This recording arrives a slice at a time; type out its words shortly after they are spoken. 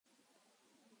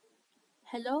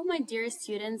Hello, my dear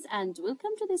students, and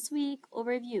welcome to this week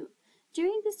overview.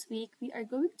 During this week, we are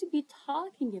going to be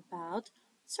talking about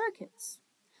circuits.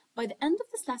 By the end of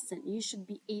this lesson, you should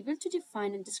be able to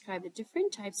define and describe the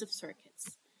different types of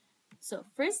circuits. So,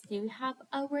 firstly, we have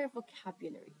our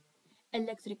vocabulary.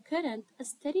 Electric current, a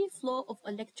steady flow of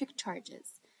electric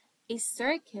charges. A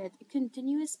circuit, a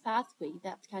continuous pathway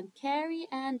that can carry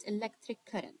an electric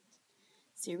current.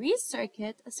 Series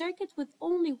circuit, a circuit with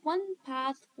only one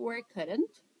path for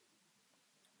current.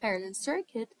 Parallel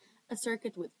circuit, a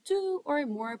circuit with two or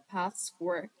more paths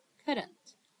for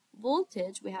current.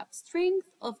 Voltage, we have strength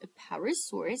of a power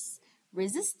source.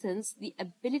 Resistance, the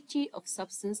ability of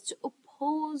substance to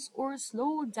oppose or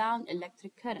slow down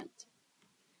electric current.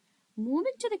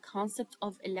 Moving to the concept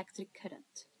of electric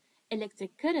current.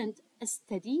 Electric current, a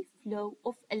steady flow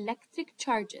of electric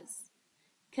charges.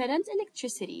 Current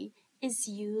electricity is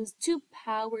used to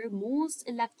power most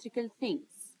electrical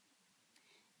things.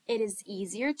 It is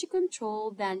easier to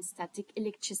control than static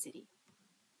electricity.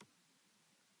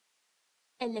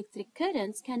 Electric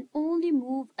currents can only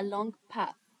move along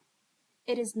path.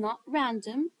 It is not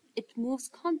random, it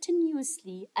moves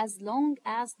continuously as long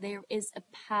as there is a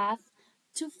path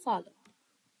to follow.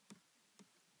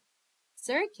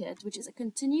 Circuit, which is a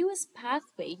continuous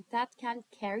pathway that can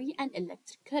carry an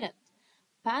electric current.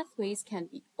 Pathways can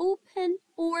be open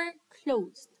or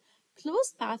closed.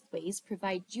 Closed pathways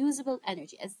provide usable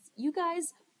energy. As you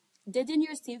guys did in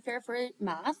your STEAM fair for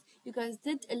math, you guys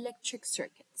did electric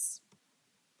circuits.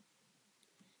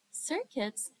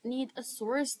 Circuits need a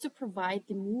source to provide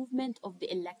the movement of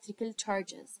the electrical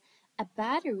charges. A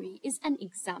battery is an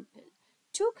example.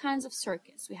 Two kinds of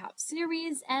circuits. We have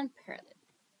series and parallel.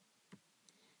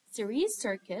 Series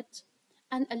circuit,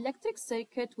 an electric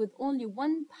circuit with only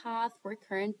one path for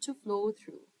current to flow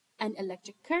through. An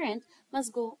electric current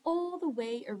must go all the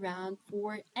way around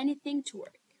for anything to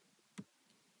work.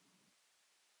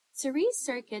 Series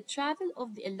circuit travel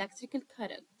of the electrical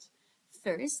current.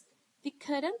 First, the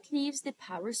current leaves the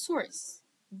power source.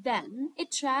 Then,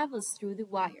 it travels through the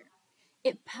wire.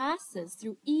 It passes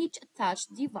through each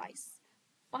attached device.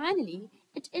 Finally,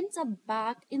 it ends up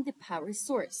back in the power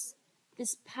source.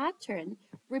 This pattern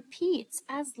repeats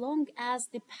as long as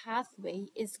the pathway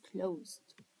is closed.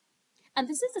 And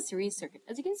this is a series circuit.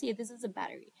 As you can see, this is a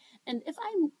battery. And if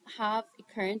I have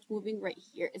a current moving right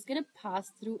here, it's going to pass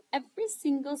through every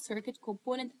single circuit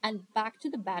component and back to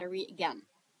the battery again.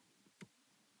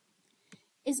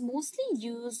 It's mostly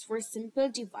used for simple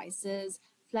devices,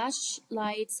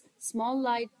 flashlights, small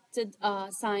lighted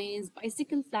signs,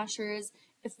 bicycle flashers.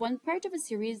 If one part of a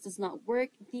series does not work,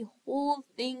 the whole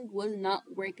thing will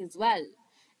not work as well.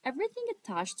 Everything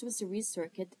attached to a series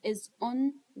circuit is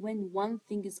on when one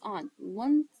thing is on.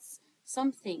 Once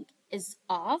something is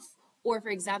off, or for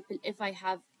example, if I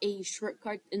have a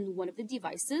shortcut in one of the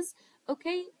devices,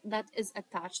 okay, that is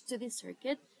attached to the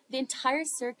circuit, the entire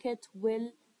circuit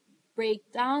will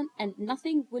break down and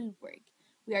nothing will work.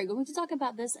 We are going to talk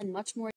about this and much more